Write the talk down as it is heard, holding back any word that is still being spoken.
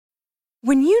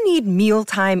When you need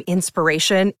mealtime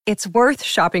inspiration, it's worth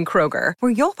shopping Kroger,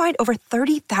 where you'll find over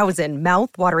 30,000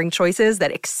 mouth-watering choices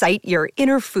that excite your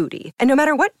inner foodie. And no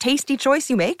matter what tasty choice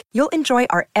you make, you'll enjoy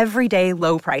our everyday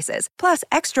low prices, plus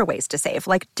extra ways to save,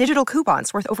 like digital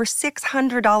coupons worth over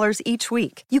 $600 each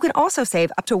week. You can also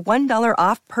save up to $1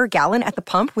 off per gallon at the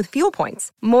pump with fuel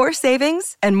points. More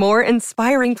savings and more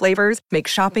inspiring flavors make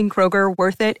shopping Kroger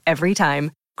worth it every time.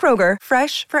 Kroger,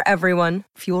 fresh for everyone.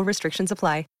 Fuel restrictions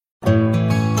apply.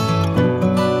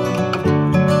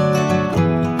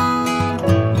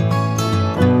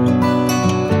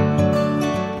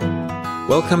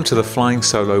 Welcome to the Flying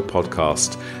Solo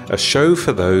podcast, a show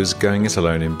for those going it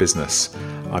alone in business.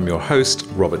 I'm your host,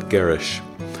 Robert Gerrish.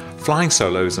 Flying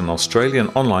Solo is an Australian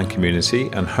online community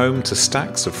and home to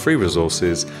stacks of free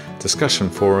resources, discussion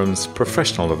forums,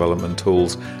 professional development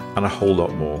tools, and a whole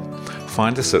lot more.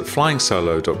 Find us at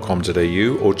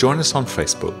flyingsolo.com.au or join us on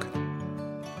Facebook.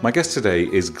 My guest today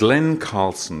is Glenn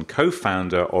Carlson,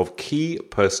 co-founder of Key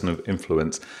Person of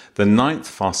Influence, the 9th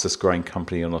fastest growing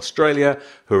company in Australia,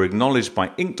 who are acknowledged by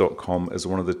Inc.com as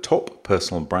one of the top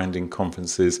personal branding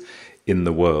conferences in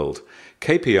the world.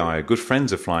 KPI are good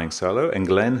friends of Flying Solo, and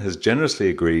Glenn has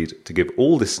generously agreed to give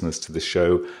all listeners to the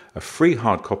show a free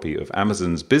hard copy of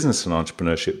Amazon's business and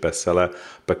entrepreneurship bestseller,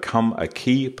 Become a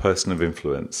Key Person of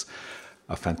Influence,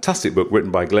 a fantastic book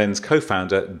written by Glenn's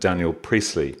co-founder, Daniel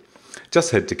Priestley.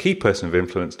 Just head to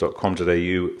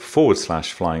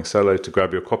keypersonofinfluence.com.au/flying solo to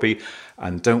grab your copy.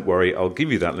 And don't worry, I'll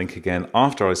give you that link again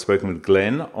after I've spoken with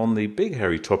Glenn on the big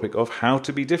hairy topic of how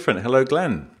to be different. Hello,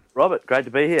 Glenn. Robert, great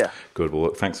to be here. Good. Well,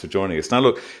 look, thanks for joining us. Now,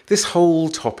 look, this whole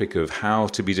topic of how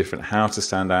to be different, how to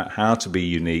stand out, how to be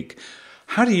unique,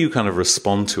 how do you kind of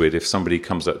respond to it if somebody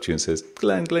comes up to you and says,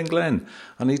 Glenn,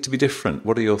 I need to be different?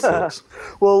 What are your thoughts?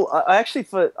 Well, I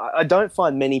don't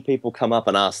find many people come up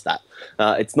and ask that.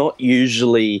 It's not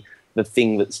usually the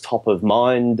thing that's top of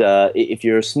mind. If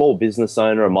you're a small business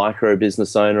owner, a micro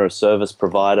business owner, a service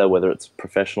provider, whether it's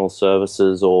professional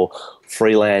services or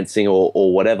freelancing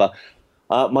or whatever,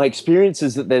 my experience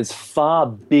is that there's far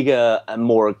bigger and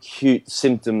more acute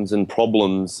symptoms and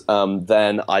problems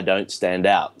than I don't stand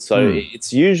out. So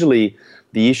it's usually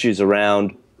the issues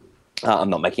around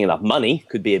I'm not making enough money,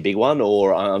 could be a big one,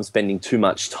 or I'm spending too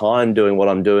much time doing what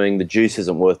I'm doing. The juice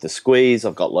isn't worth the squeeze.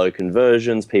 I've got low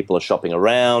conversions. People are shopping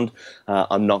around.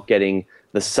 I'm not getting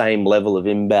the same level of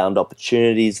inbound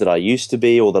opportunities that I used to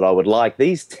be or that I would like.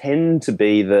 These tend to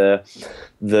be the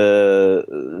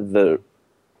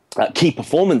key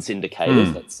performance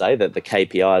indicators, let's say, that the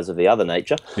KPIs of the other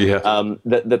nature,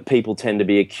 that people tend to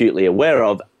be acutely aware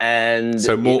of. And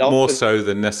so more so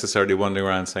than necessarily wandering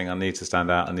around saying, I need to stand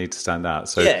out.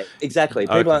 So yeah, exactly.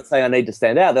 People aren't saying I need to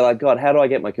stand out. They're like, God, how do I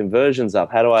get my conversions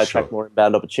up? How do I attract more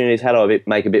inbound opportunities? How do I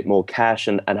make a bit more cash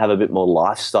and have a bit more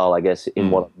lifestyle, I guess,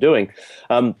 in what I'm doing?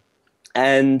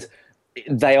 And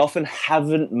they often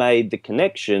haven't made the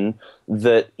connection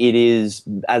that it is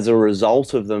as a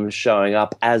result of them showing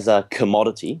up as a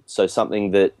commodity, so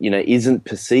something that isn't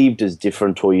perceived as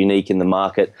different or unique in the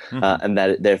market, and that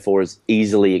it therefore is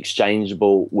easily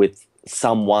exchangeable with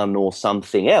someone or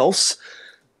something else,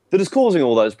 that is causing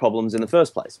all those problems in the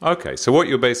first place. Okay, so what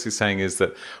you're basically saying is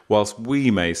that whilst we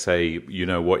may say,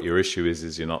 what your issue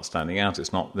is you're not standing out,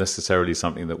 it's not necessarily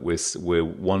something that we're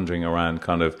wandering around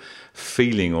kind of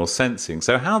feeling or sensing.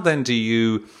 So how then do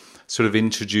you sort of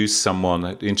introduce some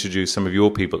of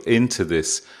your people into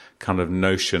this kind of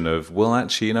notion of, well,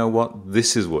 actually, you know what,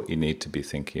 this is what you need to be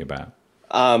thinking about?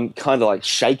 Kind of like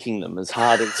shaking them as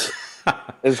hard as...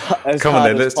 Come on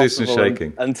then, let's do some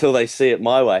shaking. Until they see it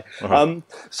my way.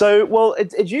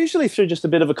 It's usually through just a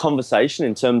bit of a conversation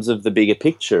in terms of the bigger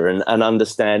picture and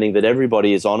understanding that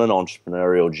everybody is on an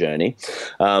entrepreneurial journey,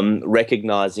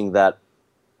 recognizing that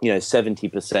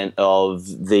 70%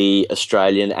 of the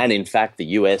Australian and, in fact, the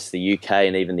US, the UK,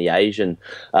 and even the Asian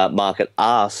market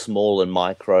are small and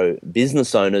micro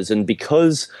business owners. And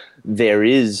because there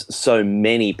is so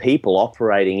many people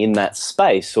operating in that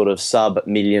space, sort of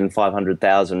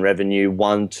sub-1,500,000 revenue,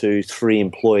 1, 2, 3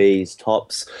 employees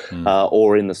tops,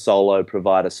 or in the solo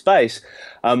provider space.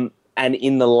 And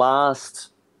in the last,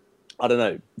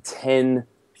 10,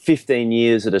 15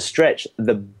 years at a stretch,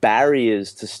 the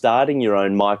barriers to starting your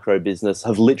own micro business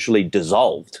have literally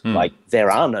dissolved. Like,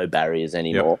 there are no barriers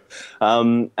anymore.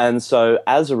 And so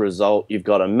as a result, you've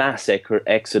got a mass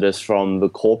exodus from the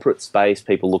corporate space,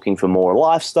 people looking for more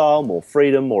lifestyle, more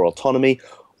freedom, more autonomy,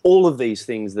 all of these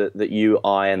things that you,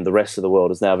 I, and the rest of the world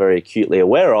is now very acutely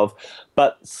aware of.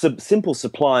 But simple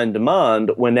supply and demand,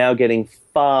 we're now getting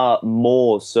far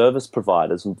more service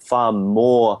providers and far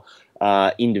more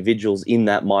individuals in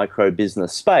that micro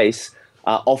business space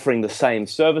offering the same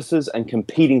services and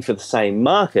competing for the same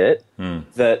market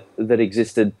that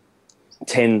existed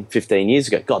 10, 15 years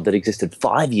ago. God, that existed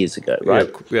 5 years ago, right?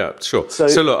 Yeah, sure. So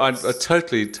look, I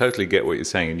totally get what you're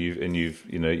saying, and you've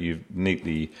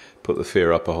neatly put the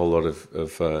fear up a whole lot of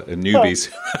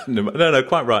newbies. No,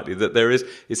 quite rightly, that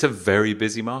it's a very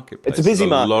busy marketplace. It's a busy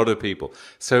market. A lot of people.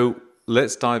 So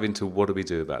let's dive into what do we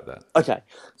do about that? Okay.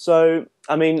 So,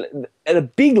 I mean, at a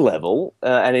big level,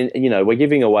 we're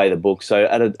giving away the book. So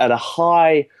at a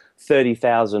high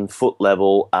 30,000 foot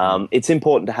level, it's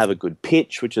important to have a good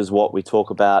pitch, which is what we talk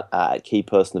about at Key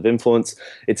Person of Influence.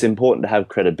 It's important to have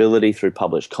credibility through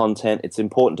published content. It's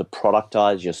important to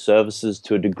productize your services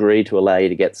to a degree to allow you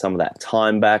to get some of that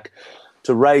time back,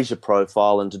 to raise your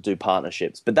profile and to do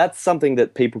partnerships. But that's something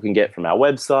that people can get from our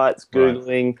websites,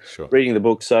 Googling, reading the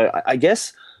book. So I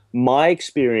guess my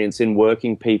experience in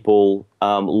working people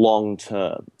long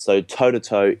term, so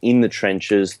toe-to-toe in the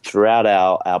trenches throughout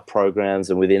our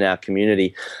programs and within our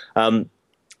community,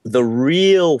 the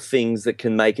real things that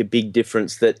can make a big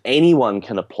difference that anyone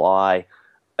can apply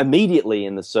immediately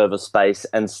in the service space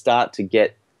and start to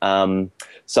get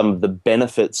some of the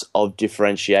benefits of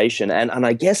differentiation. And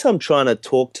I guess I'm trying to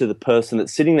talk to the person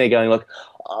that's sitting there going, look,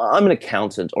 I'm an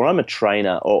accountant, or I'm a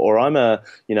trainer, or I'm a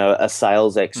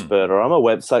sales expert, or I'm a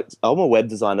web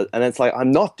designer, and it's like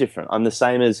I'm not different. I'm the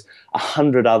same as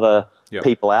 100 other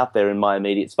people out there in my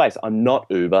immediate space. I'm not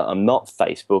Uber. I'm not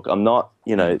Facebook. I'm not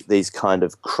these kind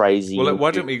of crazy. Well,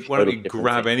 why don't we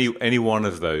grab any one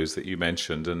of those that you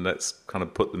mentioned, and let's kind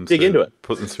of put them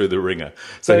through the ringer.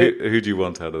 So who do you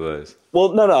want out of those?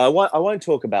 Well, no, I won't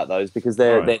talk about those because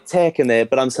they're tech and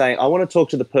but I'm saying I want to talk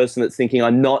to the person that's thinking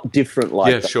I'm not different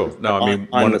like that. Yeah, sure. No, I mean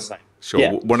I'm the same. Sure,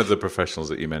 yeah. One of the professionals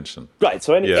that you mentioned. Right,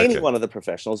 so any one of the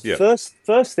professionals. Yeah.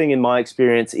 First thing in my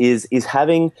experience is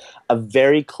having a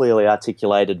very clearly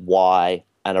articulated why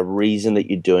and a reason that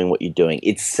you're doing what you're doing.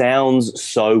 It sounds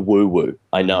so woo-woo,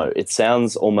 I know. It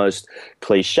sounds almost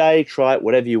cliche, trite,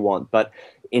 whatever you want. But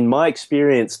in my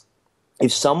experience,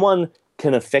 if someone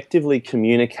can effectively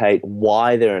communicate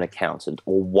why they're an accountant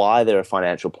or why they're a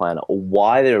financial planner or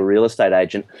why they're a real estate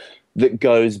agent that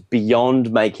goes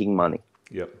beyond making money,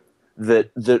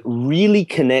 that really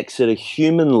connects at a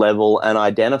human level and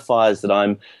identifies that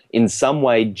I'm in some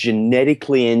way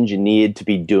genetically engineered to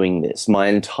be doing this. My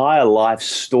entire life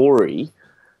story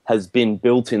has been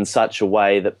built in such a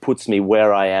way that puts me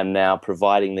where I am now,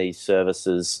 providing these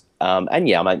services. And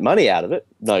I make money out of it,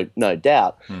 no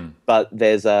doubt. But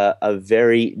there's a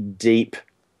very deep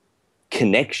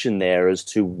connection there as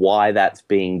to why that's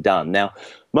being done. Now,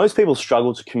 most people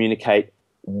struggle to communicate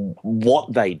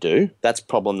what they do. That's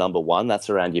problem number one. That's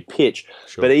around your pitch.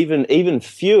 Sure. But even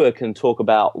fewer can talk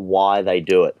about why they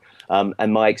do it.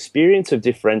 And my experience of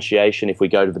differentiation, if we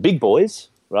go to the big boys,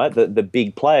 right, the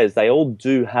big players, they all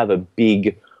do have a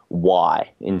big why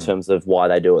in terms of why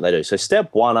they do what they do. So step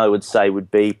one, I would say,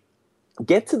 would be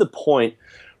get to the point,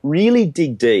 really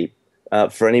dig deep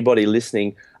for anybody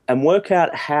listening, and work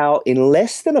out how in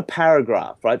less than a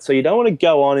paragraph, right? So you don't want to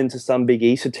go on into some big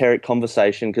esoteric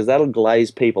conversation because that'll glaze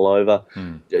people over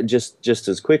just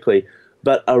as quickly.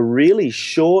 But a really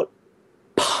short,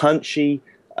 punchy,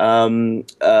 grounded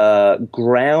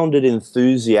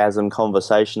enthusiasm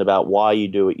conversation about why you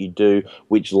do what you do,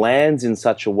 which lands in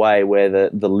such a way where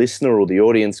the listener or the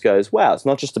audience goes, wow, it's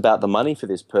not just about the money for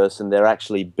this person. They're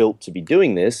actually built to be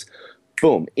doing this.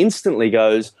 Boom, instantly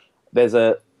goes,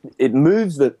 it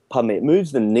moves the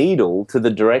needle to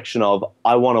the direction of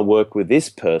I want to work with this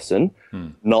person,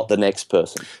 not the next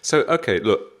person. So, okay,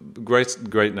 look,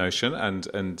 great notion,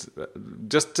 and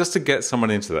just to get someone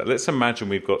into that, let's imagine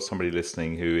we've got somebody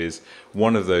listening who is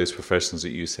one of those professionals that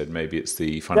you said. Maybe it's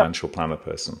the financial planner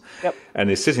person,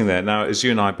 and is sitting there now. As you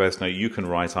and I both know, you can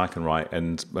write, I can write,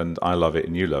 and I love it,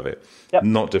 and you love it.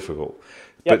 Not difficult,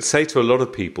 but say to a lot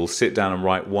of people, sit down and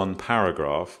write one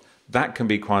paragraph. That can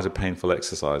be quite a painful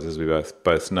exercise, as we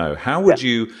both know. How would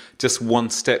you, just one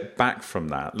step back from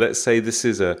that, let's say this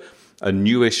is a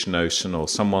newish notion or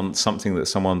something that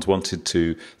someone's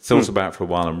thought about for a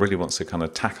while and really wants to kind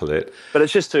of tackle it. But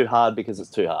it's just too hard because it's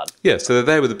too hard. Yeah, so they're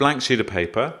there with a blank sheet of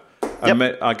paper.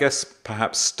 I guess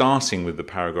perhaps starting with the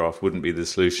paragraph wouldn't be the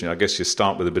solution. I guess you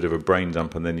start with a bit of a brain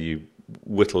dump and then you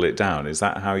whittle it down. Is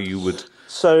that how you would...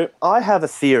 So I have a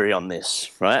theory on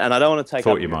this, right? And I don't want to take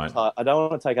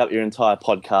up your entire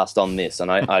podcast on this,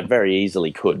 and I very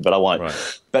easily could, but I won't.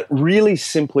 Right. But really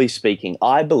simply speaking,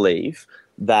 I believe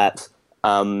that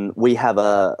we have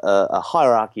a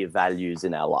hierarchy of values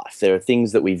in our life. There are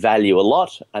things that we value a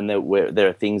lot, and there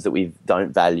are things that we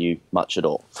don't value much at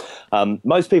all.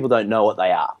 Most people don't know what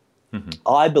they are.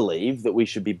 I believe that we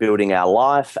should be building our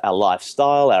life, our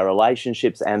lifestyle, our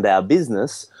relationships, and our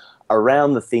business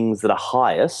around the things that are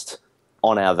highest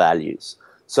on our values.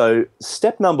 So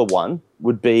step number one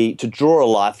would be to draw a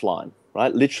lifeline,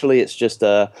 right? Literally, it's just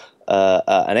an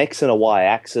X and a Y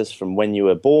axis from when you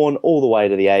were born all the way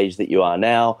to the age that you are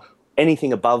now.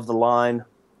 Anything above the line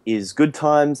is good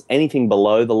times. Anything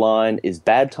below the line is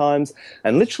bad times.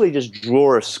 And literally just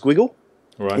draw a squiggle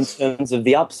in terms of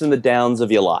the ups and the downs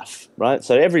of your life, right?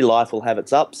 So every life will have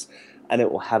its ups and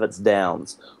it will have its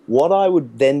downs. What I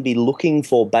would then be looking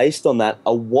for based on that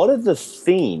are what are the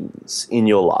themes in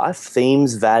your life,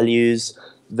 themes, values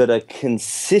that are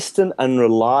consistent and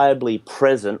reliably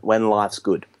present when life's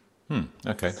good.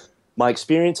 Okay. My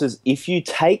experience is if you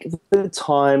take the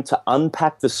time to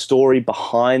unpack the story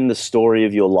behind the story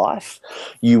of your life,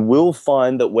 you will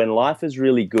find that when life is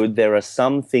really good, there are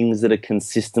some things that are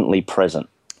consistently present.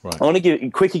 Right. I want to give a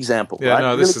quick example. Yeah, right?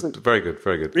 no, this is very good,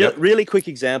 very good. Really quick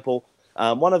example.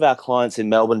 One of our clients in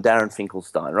Melbourne, Darren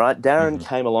Finkelstein, right? Darren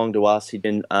came along to us. He'd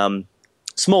been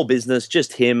small business,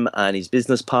 just him and his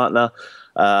business partner,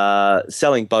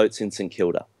 selling boats in St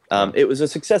Kilda. It was a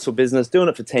successful business, doing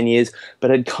it for 10 years, but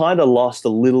had kind of lost a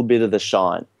little bit of the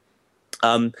shine.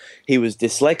 He was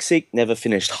dyslexic, never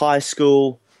finished high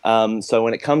school. So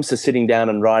when it comes to sitting down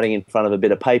and writing in front of a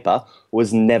bit of paper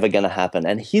was never going to happen.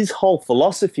 And his whole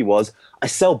philosophy was, I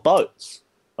sell boats.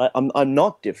 Right? I'm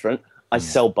not different. I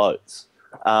sell boats.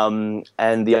 And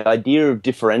the idea of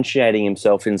differentiating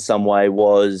himself in some way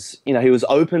was, he was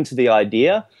open to the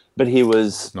idea, but he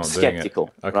was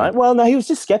skeptical, right? Well, no, he was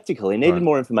just skeptical. He needed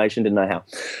more information, didn't know how.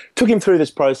 Took him through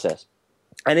this process.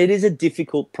 And it is a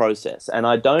difficult process. And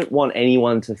I don't want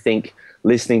anyone to think,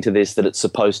 listening to this, that it's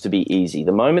supposed to be easy.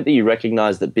 The moment that you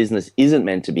recognize that business isn't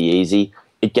meant to be easy,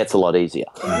 it gets a lot easier.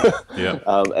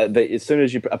 As soon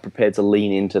as you are prepared to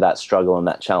lean into that struggle and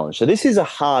that challenge. So this is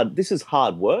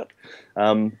hard work,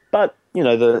 but,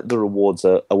 the rewards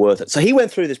are worth it. So he went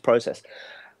through this process.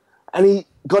 And he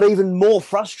got even more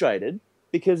frustrated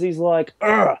because he's like,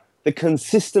 the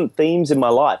consistent themes in my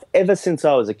life, ever since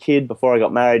I was a kid, before I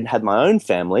got married and had my own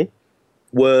family,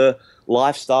 were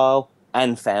lifestyle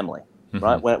and family,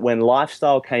 right? When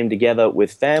lifestyle came together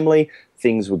with family,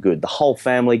 things were good. The whole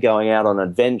family going out on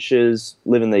adventures,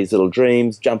 living these little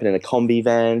dreams, jumping in a combi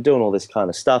van, doing all this kind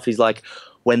of stuff. He's like,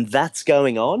 when that's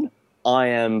going on, I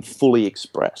am fully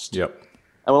expressed. Yep.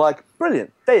 And we're like,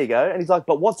 brilliant, there you go. And he's like,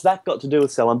 but what's that got to do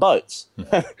with selling boats?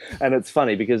 And it's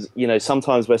funny because,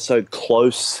 sometimes we're so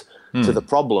close to the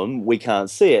problem, we can't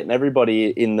see it. And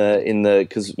everybody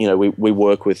because, we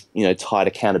work with, tight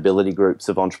accountability groups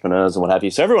of entrepreneurs and what have you.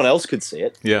 So everyone else could see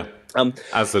it. Yeah.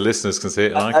 As the listeners can see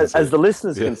it, and I can see it. As the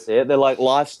listeners can see it, they're like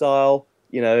lifestyle,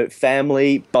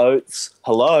 family, boats,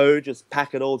 hello, just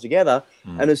pack it all together.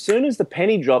 And as soon as the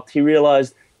penny dropped, he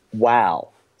realized, wow.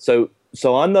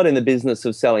 So I'm not in the business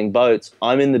of selling boats.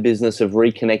 I'm in the business of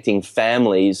reconnecting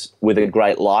families with a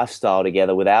great lifestyle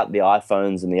together without the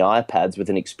iPhones and the iPads, with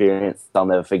an experience they'll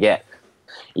never forget.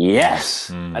 Yes.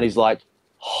 And he's like,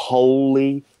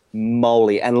 holy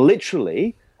moly. And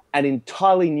literally an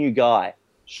entirely new guy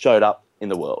showed up in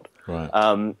the world.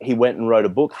 Right. He went and wrote a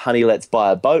book, Honey, Let's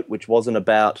Buy a Boat, which wasn't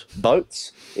about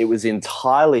boats. It was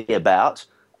entirely about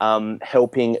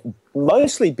helping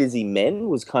mostly busy men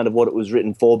was kind of what it was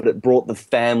written for, but it brought the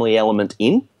family element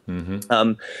in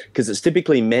because it's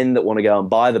typically men that want to go and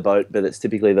buy the boat, but it's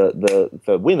typically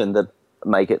the women that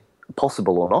make it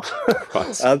possible or not.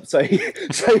 Right. So he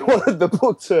wanted the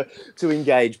book to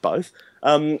engage both,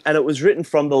 and it was written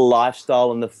from the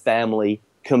lifestyle and the family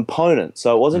component.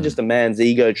 So it wasn't just a man's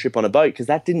ego trip on a boat, because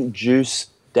that didn't juice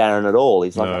Darren at all.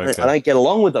 He's like, I don't get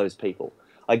along with those people.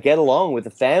 I get along with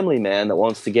a family man that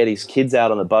wants to get his kids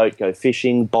out on the boat, go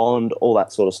fishing, bond, all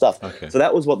that sort of stuff. Okay. So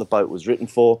that was what the boat was written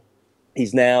for.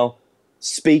 He's now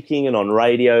speaking and on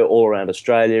radio all around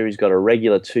Australia. He's got a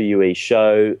regular 2UE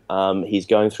show. He's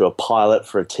going through a pilot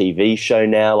for a TV show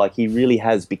now. Like, he really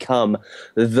has become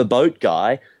the boat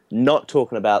guy, not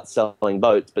talking about selling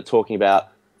boats, but talking about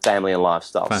family and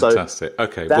lifestyle. Fantastic. So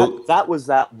okay. That was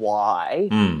that why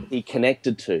he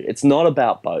connected to. It's not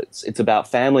about boats. It's about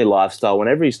family lifestyle.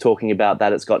 Whenever he's talking about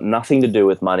that, it's got nothing to do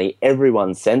with money.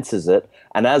 Everyone senses it.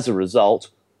 And as a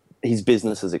result, his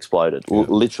business has exploded,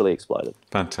 literally exploded.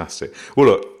 Fantastic. Well,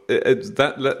 look,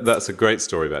 that's a great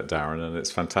story about Darren, and it's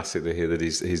fantastic to hear that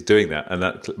he's doing that. And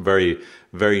that very,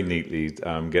 very neatly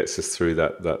gets us through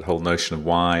that whole notion of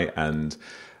why and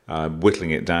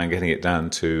whittling it down, getting it down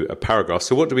to a paragraph.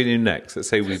 So what do we do next? Let's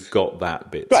say we've got that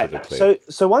bit sort of clear.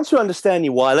 So once you understand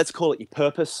your why, let's call it your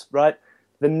purpose, right?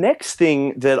 the next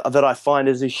thing that I find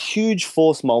is a huge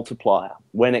force multiplier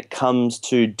when it comes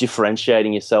to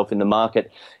differentiating yourself in the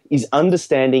market is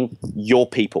understanding your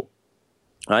people,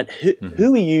 right?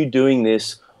 Who are you doing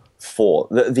this for?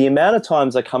 The amount of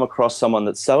times I come across someone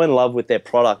that's so in love with their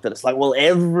product that it's like, well,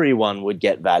 everyone would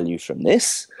get value from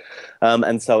this.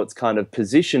 And so it's kind of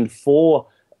positioned for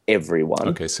everyone.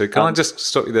 Okay, so can I just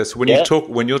stop you there? So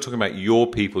when you're talking about your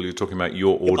people, you're talking about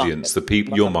your audience, the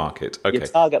people, your market. Okay, your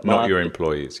target market. Not your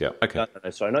employees. Yeah. Okay. No,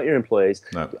 sorry, not your employees.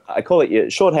 No. I call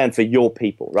it shorthand for your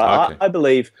people, right? Okay.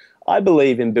 I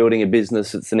believe in building a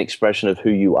business that's an expression of who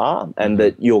you are, and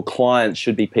that your clients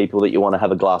should be people that you want to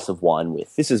have a glass of wine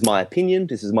with. This is my opinion.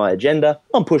 This is my agenda.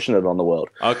 I'm pushing it on the world.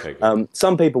 Okay.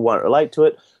 Some people won't relate to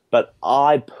it, but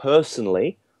I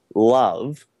personally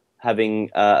love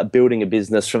building a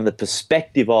business from the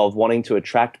perspective of wanting to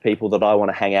attract people that I want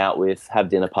to hang out with, have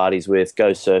dinner parties with,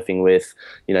 go surfing with,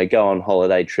 go on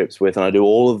holiday trips with, and I do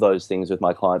all of those things with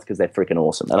my clients because they're freaking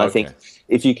awesome. And I think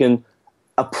if you can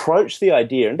approach the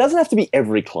idea, and it doesn't have to be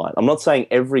every client. I'm not saying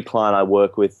every client I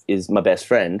work with is my best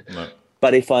friend,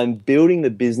 but if I'm building the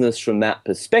business from that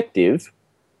perspective,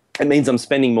 it means I'm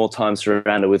spending more time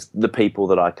surrounded with the people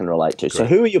that I can relate to. Great. So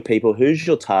who are your people? Who's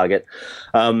your target?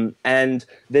 And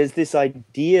there's this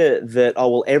idea that,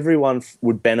 everyone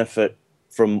would benefit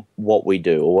from what we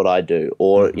do or what I do.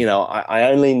 Or, I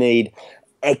only need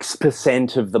X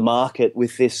percent of the market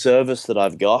with this service that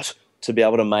I've got to be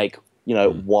able to make,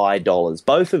 Y dollars.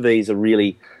 Both of these are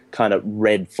really kind of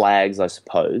red flags, I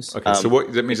suppose. Okay, so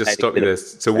let me just stop you there.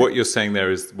 So what you're saying there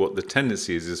is what the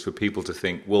tendency is for people to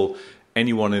think, well,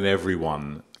 anyone and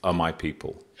everyone are my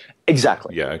people.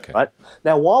 Exactly. Yeah, okay. Right?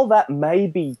 Now, while that may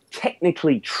be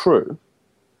technically true,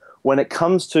 when it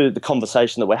comes to the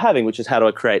conversation that we're having, which is how do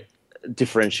I create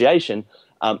differentiation,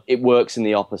 it works in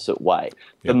the opposite way.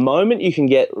 Yep. The moment you can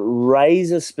get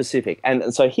razor specific,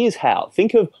 and so here's how.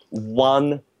 Think of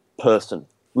one person,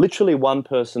 literally one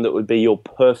person that would be your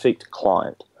perfect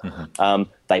client.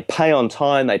 They pay on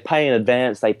time, they pay in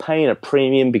advance, they pay in a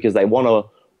premium because they want to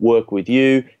work with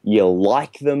you, you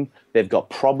like them, they've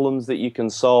got problems that you can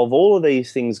solve. All of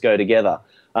these things go together.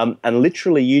 And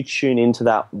literally you tune into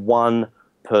that one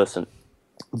person.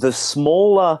 The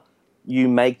smaller you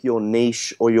make your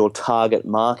niche or your target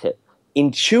market,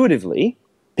 intuitively,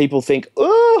 people think,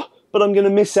 but I'm going to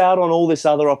miss out on all this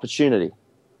other opportunity,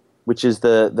 which is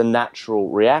the natural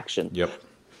reaction. Yep.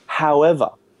 However,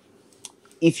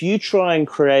 if you try and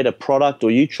create a product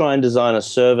or you try and design a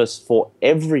service for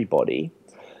everybody,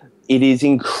 it is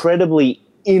incredibly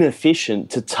inefficient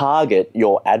to target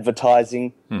your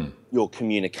advertising, your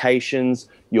communications,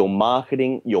 your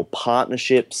marketing, your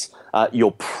partnerships,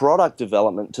 your product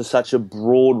development to such a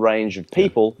broad range of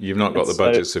people. You've not got the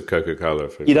budgets of Coca-Cola, for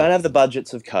example. You don't have the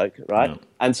budgets of Coke, right? No.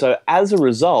 And so as a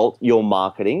result, your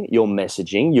marketing, your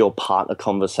messaging, your partner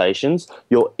conversations,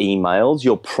 your emails,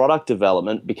 your product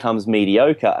development becomes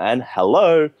mediocre, and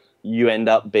you end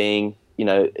up being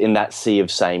in that sea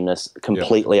of sameness,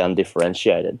 completely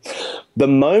undifferentiated. The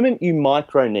moment you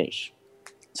micro niche,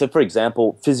 so for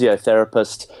example,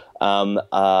 physiotherapists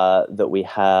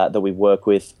that we work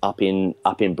with up in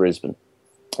Brisbane,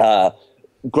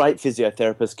 great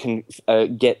physiotherapist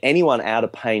can get anyone out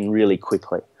of pain really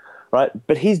quickly, right?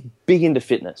 But he's big into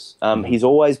fitness. He's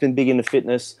always been big into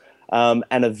fitness.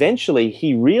 And eventually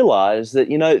he realized that,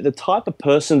 the type of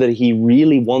person that he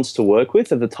really wants to work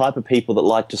with are the type of people that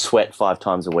like to sweat 5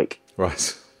 times a week.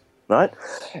 Right. Right?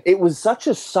 It was such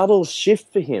a subtle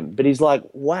shift for him, but he's like,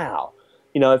 wow,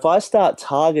 if I start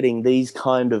targeting these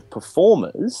kind of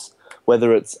performers,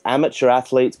 whether it's amateur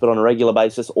athletes but on a regular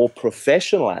basis or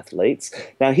professional athletes,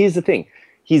 now here's the thing.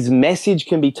 His message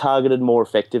can be targeted more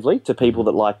effectively to people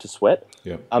that like to sweat.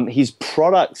 Yeah. His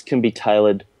products can be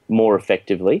tailored more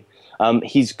effectively.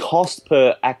 His cost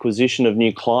per acquisition of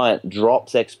new client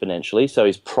drops exponentially, so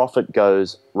his profit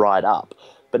goes right up.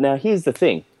 But now here's the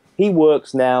thing. He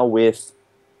works now with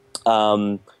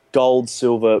gold,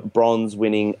 silver, bronze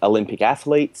winning Olympic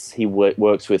athletes. He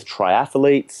works with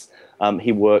triathletes.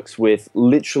 He works with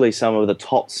literally some of the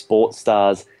top sports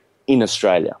stars in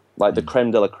Australia, like the creme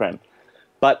de la creme.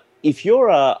 But if you're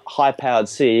a high-powered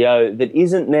CEO that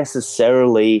isn't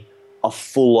necessarily a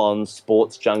full-on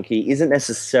sports junkie, isn't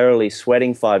necessarily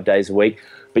sweating 5 days a week,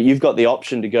 but you've got the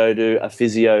option to go to a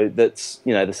physio that's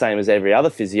the same as every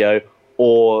other physio,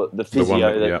 or the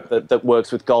physio that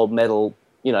works with gold medal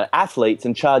athletes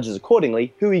and charges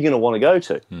accordingly, who are you going to want to go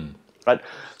to? Right?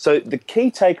 So the key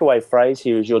takeaway phrase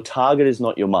here is your target is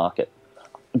not your market.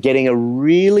 Getting a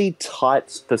really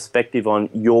tight perspective on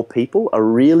your people, a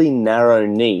really narrow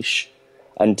niche,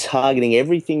 and targeting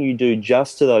everything you do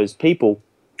just to those people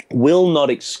will not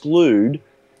exclude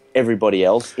everybody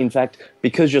else. In fact,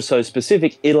 because you're so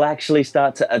specific, it'll actually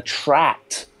start to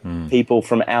attract people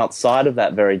from outside of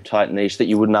that very tight niche that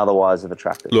you wouldn't otherwise have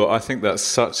attracted. Look, I think that's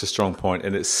such a strong point,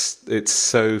 and it's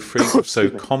so so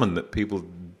common that people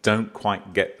don't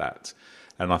quite get that.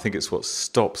 And I think it's what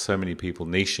stops so many people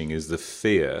niching is the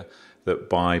fear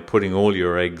that by putting all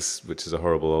your eggs, which is a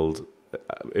horrible old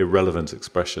irrelevant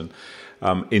expression,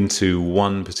 into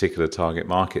one particular target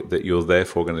market, that you're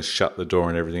therefore going to shut the door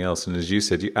on everything else. And as you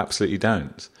said, you absolutely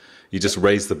don't. You just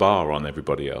raise the bar on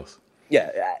everybody else. Yeah,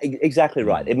 exactly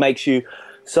right. It makes you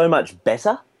so much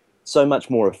better, so much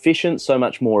more efficient, so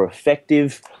much more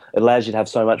effective. It allows you to have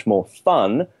so much more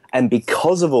fun. And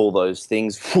because of all those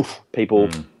things, people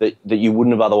that you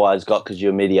wouldn't have otherwise got because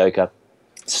you're mediocre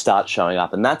start showing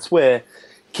up. And that's where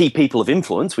key people of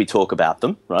influence, we talk about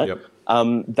them, right?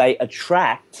 Yep. They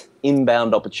attract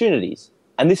inbound opportunities.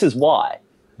 And this is why,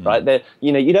 right?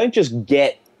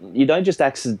 You don't just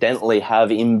accidentally have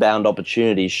inbound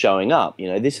opportunities showing up.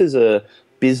 This is a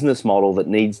business model that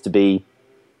needs to be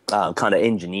kind of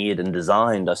engineered and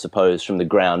designed, I suppose, from the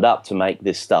ground up to make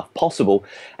this stuff possible.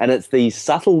 And it's these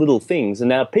subtle little things. And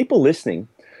now people listening,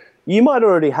 you might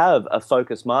already have a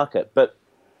focus market, but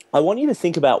I want you to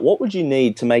think about what would you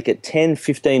need to make it 10,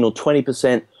 15 or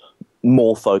 20%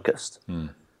 more focused.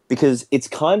 Because it's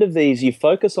kind of these, you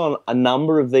focus on a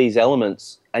number of these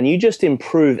elements and you just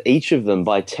improve each of them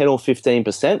by 10 or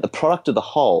 15%, the product of the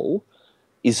whole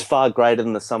is far greater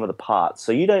than the sum of the parts.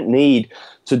 So you don't need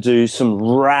to do some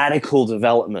radical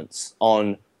developments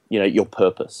on, your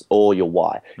purpose or your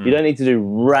why. You don't need to do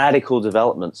radical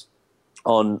developments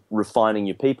on refining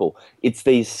your people. It's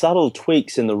these subtle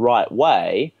tweaks in the right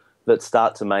way that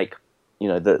start to make,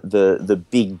 the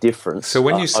big difference. So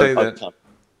when you say that,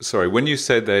 when you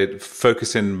said they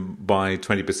focus in by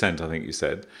 20%, I think you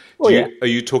said, are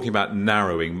you talking about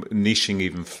narrowing, niching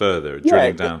even further,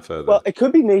 drilling down further? Well, it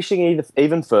could be niching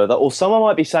even further, or someone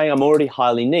might be saying, I'm already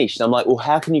highly niched. And I'm like, well,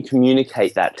 how can you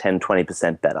communicate that 10,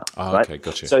 20% better? Oh, right? Okay,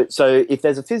 gotcha. So if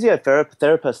there's a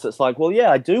physiotherapist that's like, well,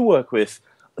 yeah, I do work with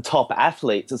top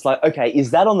athletes. It's like, okay,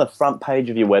 is that on the front page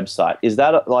of your website? Is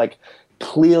that like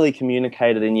clearly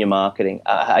communicated in your marketing?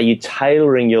 Are you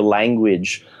tailoring your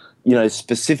language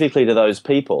specifically to those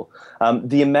people?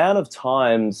 The amount of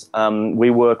times we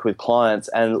work with clients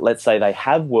and let's say they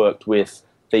have worked with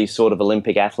these sort of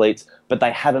Olympic athletes, but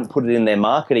they haven't put it in their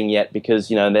marketing yet because,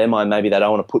 in their mind, maybe they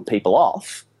don't want to put people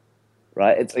off,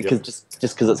 right? It's because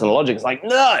just because it's an logic. It's like,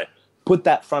 no, put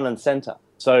that front and center.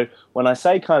 So when I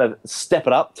say kind of step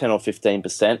it up 10 or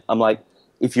 15%, I'm like,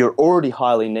 if you're already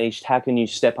highly niched, how can you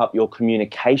step up your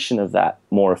communication of that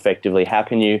more effectively? How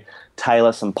can you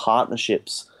tailor some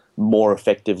partnerships more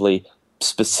effectively,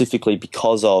 specifically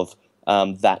because of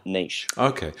that niche?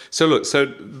 Okay. So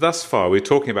thus far we're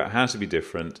talking about how to be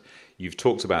different. You've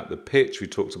talked about the pitch. We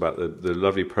talked about the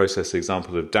lovely process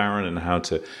example of Darren and how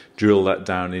to drill that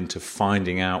down into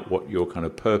finding out what your kind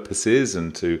of purpose is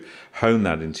and to hone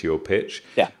that into your pitch.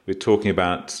 Yeah. We're talking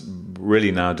about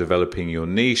really now developing your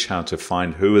niche, how to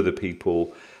find who are the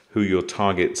people, who your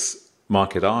targets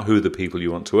market are, who are the people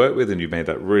you want to work with. And you made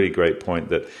that really great point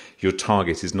that your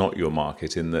target is not your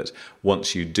market, in that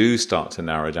once you do start to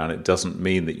narrow down, it doesn't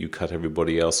mean that you cut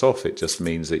everybody else off. It just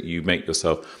means that you make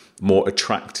yourself more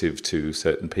attractive to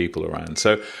certain people around.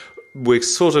 So we're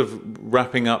sort of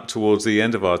wrapping up towards the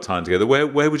end of our time together. Where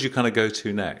would you kind of go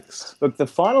to next? Look, the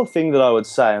final thing that I would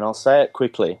say, and I'll say it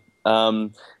quickly,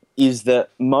 is that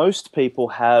most people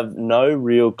have no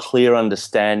real clear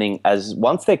understanding as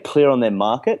once they're clear on their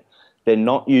market, they're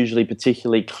not usually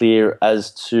particularly clear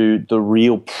as to the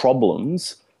real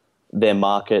problems their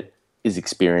market is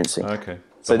experiencing. Okay.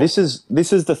 So this is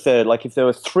the third. Like if there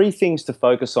were three things to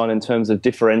focus on in terms of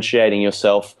differentiating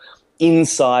yourself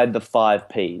inside the 5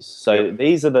 Ps. So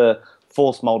these are the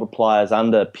force multipliers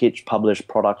under pitch, publish,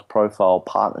 product, profile,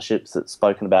 partnerships that's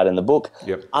spoken about in the book.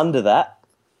 Yep. Under that,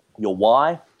 your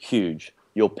why, huge.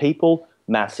 Your people,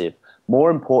 massive. More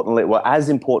importantly, well, as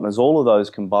important as all of those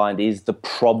combined is the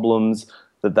problems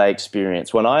that they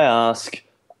experience. When I ask,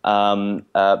 and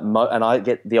I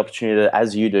get the opportunity,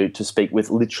 as you do, to speak with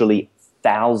literally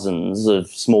thousands of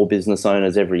small business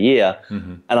owners every year,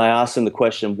 and I ask them the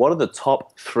question, what are the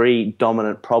top 3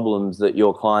 dominant problems that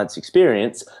your clients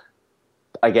experience?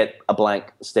 I get a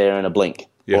blank stare and a blink,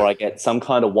 or I get some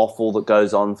kind of waffle that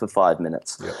goes on for 5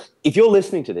 minutes. Yeah. If you're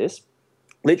listening to this,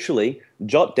 literally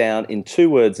jot down in 2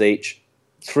 words each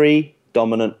 3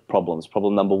 dominant problems.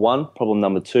 Problem number 1, problem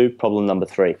number 2, problem number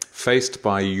 3. Faced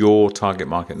by your target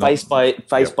market. Faced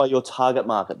by your target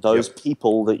market, those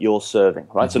people that you're serving,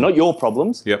 right? So not your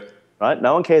problems, right?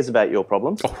 No one cares about your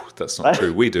problems. Oh, that's not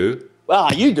true. We do.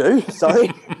 Well, you do,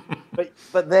 sorry. But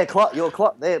but the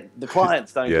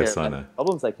clients don't care about their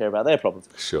problems. They care about their problems.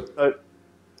 Sure. So,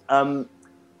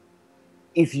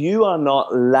 if you are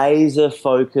not laser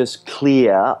focused,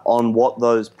 clear on what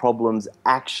those problems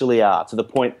actually are, to the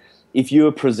point, if you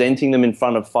are presenting them in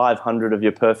front of 500 of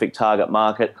your perfect target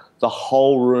market, the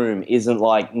whole room isn't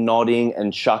like nodding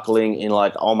and chuckling in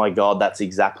like, oh my God, that's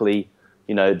exactly,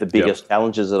 the biggest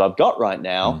challenges that I've got right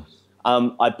now.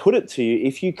 I put it to you,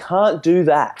 if you can't do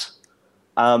that,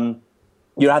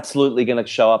 you're absolutely going to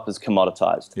show up as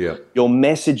commoditized. Yeah. Your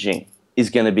messaging is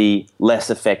going to be less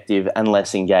effective and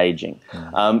less engaging.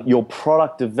 Your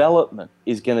product development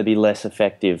is going to be less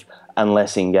effective and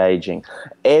less engaging.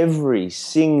 Every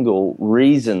single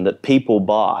reason that people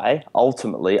buy,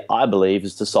 ultimately, I believe,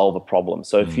 is to solve a problem.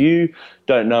 So if you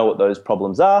don't know what those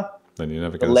problems are, then you're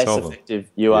never the going to solve them. less effective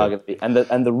you are going to be.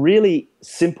 And the really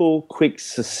simple, quick,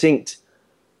 succinct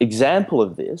example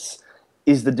of this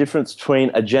is the difference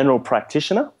between a general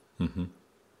practitioner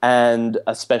and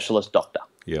a specialist doctor.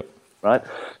 Yep. Right?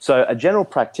 So a general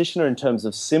practitioner in terms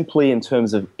of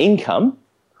income,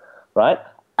 right?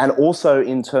 And also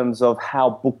in terms of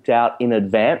how booked out in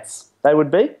advance they would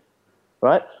be,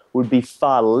 right? Would be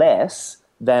far less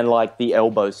than like the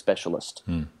elbow specialist,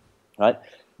 right?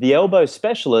 The elbow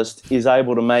specialist is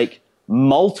able to make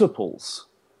multiples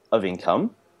of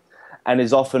income and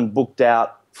is often booked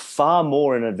out far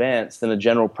more in advance than a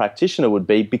general practitioner would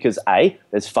be because A,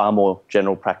 there's far more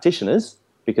general practitioners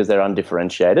because they're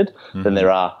undifferentiated than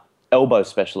there are elbow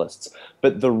specialists.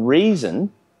 But the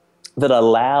reason that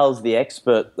allows the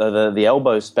expert, the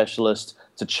elbow specialist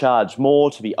to charge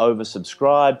more, to be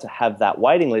oversubscribed, to have that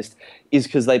waiting list is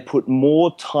because they put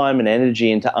more time and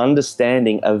energy into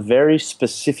understanding a very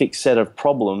specific set of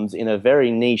problems in a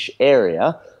very niche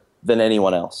area than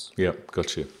anyone else. Yep,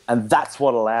 got you. And that's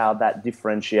what allowed that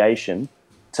differentiation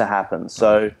to happen.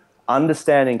 So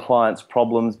understanding clients'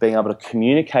 problems, being able to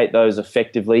communicate those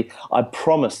effectively. I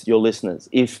promise your listeners,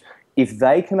 if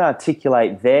they can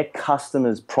articulate their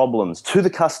customers' problems to the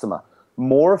customer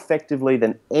more effectively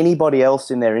than anybody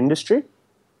else in their industry,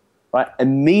 right,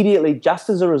 immediately, just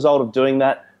as a result of doing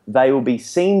that, they will be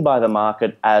seen by the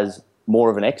market as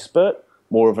more of an expert,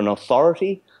 more of an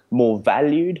authority, more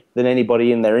valued than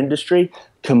anybody in their industry,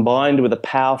 combined with a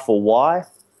powerful why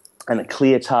and a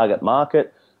clear target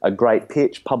market, a great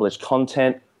pitch, published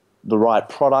content, the right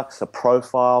products, a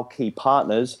profile, key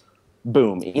partners,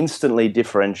 boom, instantly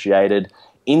differentiated,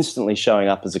 instantly showing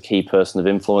up as a key person of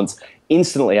influence,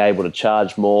 instantly able to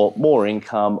charge more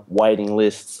income, waiting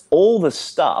lists, all the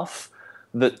stuff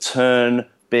that turn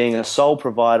being a sole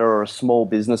provider or a small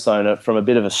business owner from a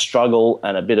bit of a struggle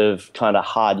and a bit of kind of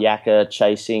hard yakka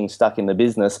chasing, stuck in the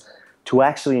business, to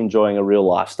actually enjoying a real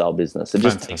lifestyle business.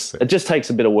 It just takes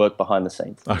a bit of work behind the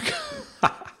scenes. Okay.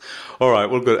 All right,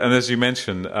 well, good. And as you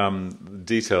mentioned,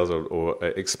 details or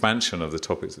expansion of the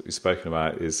topics that we've spoken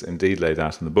about is indeed laid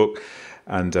out in the book.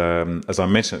 And as I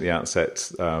mentioned at the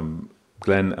outset,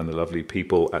 Glenn and the lovely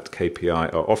people at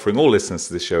KPI are offering all listeners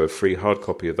to this show a free hard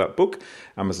copy of that book,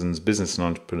 Amazon's Business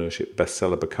and Entrepreneurship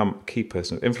bestseller, Become a Key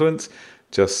Person of Influence.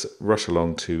 Just rush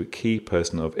along to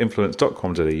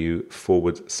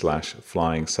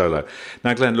keypersonofinfluence.com.au/flying solo.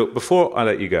 Now, Glenn, look, before I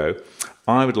let you go,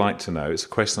 I would like to know, it's a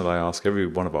question that I ask every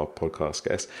one of our podcast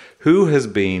guests, who has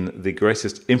been the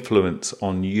greatest influence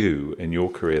on you in your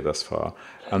career thus far,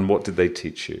 and what did they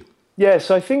teach you? Yeah,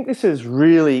 so I think this is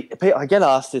really, I get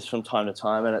asked this from time to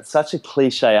time, and it's such a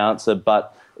cliche answer,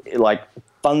 but like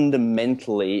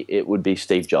fundamentally it would be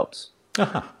Steve Jobs.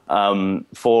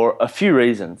 For a few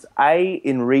reasons. A,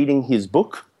 in reading his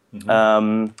book,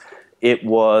 it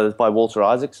was by Walter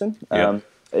Isaacson.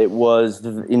 It was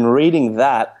in reading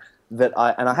that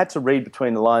I had to read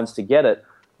between the lines to get it,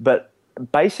 but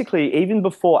basically even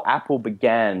before Apple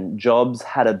began, Jobs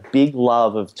had a big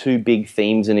love of two big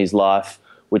themes in his life,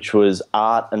 which was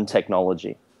art and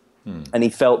technology. And he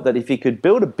felt that if he could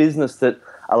build a business that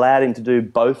allowed him to do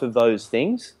both of those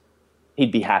things,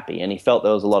 he'd be happy, and he felt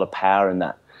there was a lot of power in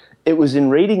that. It was in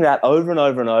reading that over and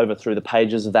over and over through the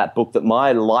pages of that book that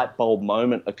my light bulb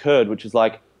moment occurred, which is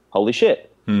like, holy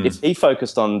shit, if he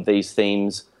focused on these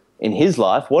themes in his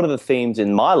life, what are the themes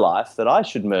in my life that I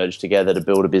should merge together to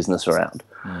build a business around?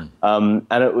 And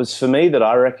it was for me that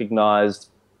I recognized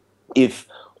if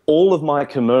all of my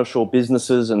commercial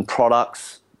businesses and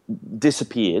products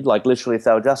disappeared, like literally if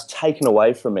they were just taken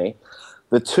away from me,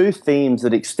 the two themes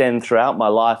that extend throughout my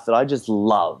life that I just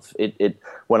love,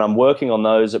 when I'm working on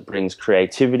those, it brings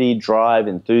creativity, drive,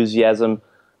 enthusiasm,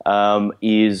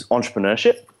 is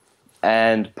entrepreneurship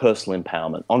and personal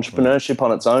empowerment. Entrepreneurship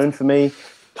on its own for me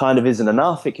kind of isn't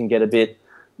enough. It can get a bit,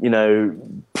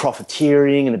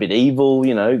 profiteering and a bit evil.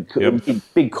 You know,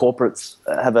 big corporates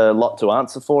have a lot to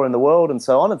answer for in the world, and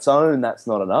so on its own, that's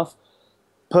not enough.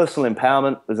 Personal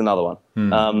empowerment is another one.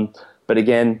 But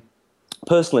again,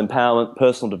 personal empowerment,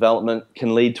 personal development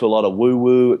can lead to a lot of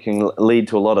woo-woo. It can lead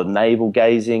to a lot of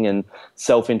navel-gazing and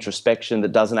self-introspection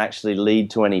that doesn't actually lead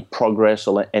to any progress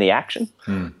or any action.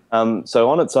 So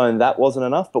on its own, that wasn't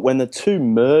enough. But when the two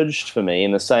merged for me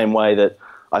in the same way that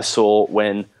I saw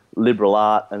when liberal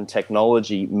art and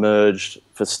technology merged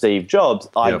for Steve Jobs,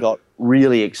 I got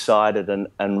really excited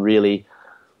and really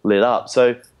lit up.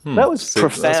 So that was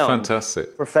profound. That's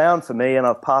fantastic. Profound for me, and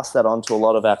I've passed that on to a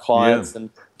lot of our clients. And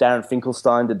Darren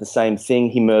Finkelstein did the same thing.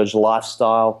 He merged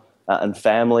lifestyle and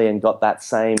family and got that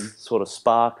same sort of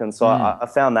spark. And so I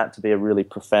found that to be a really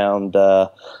profound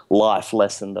life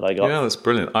lesson that I got. Yeah, that's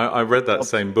brilliant. I read that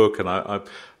same book, and I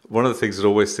one of the things that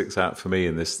always sticks out for me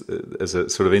in this as a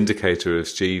sort of indicator of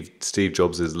Steve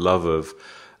Jobs' love of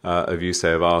you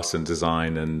say, of art and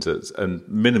design and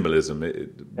minimalism,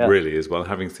 really as well.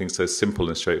 Having things so simple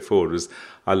and straightforward was.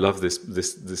 I love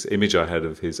this image I had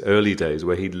of his early days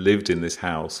where he lived in this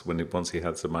house once he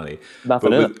had some money.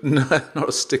 Nothing in it. Not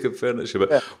a stick of furniture,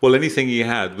 but anything he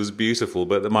had was beautiful,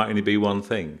 but there might only be one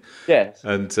thing. Yes,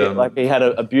 and like he had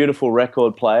a beautiful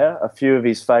record player, a few of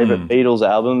his favourite Beatles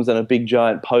albums, and a big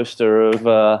giant poster of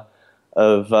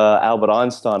Albert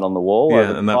Einstein on the wall.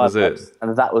 Yeah, and that was it.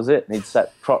 And that was it. And he'd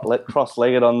sat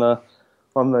cross-legged on the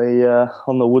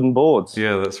wooden boards.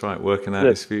 Yeah, that's right. Working out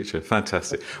his future.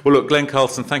 Fantastic. Well, look, Glenn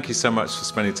Carlson, thank you so much for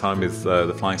spending time with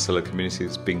the Flying Solo community.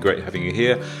 It's been great having you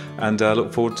here, and I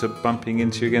look forward to bumping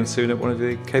into you again soon at one of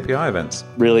the KPI events.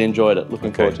 Really enjoyed it.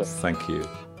 Looking forward to it. Thank you.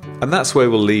 And that's where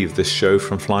we'll leave this show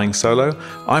from Flying Solo.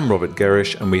 I'm Robert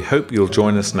Gerrish, and we hope you'll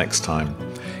join us next time.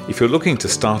 If you're looking to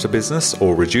start a business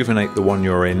or rejuvenate the one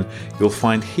you're in, you'll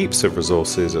find heaps of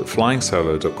resources at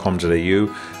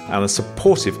flyingsolo.com.au and a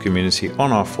supportive community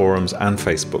on our forums and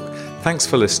Facebook. Thanks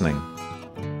for listening.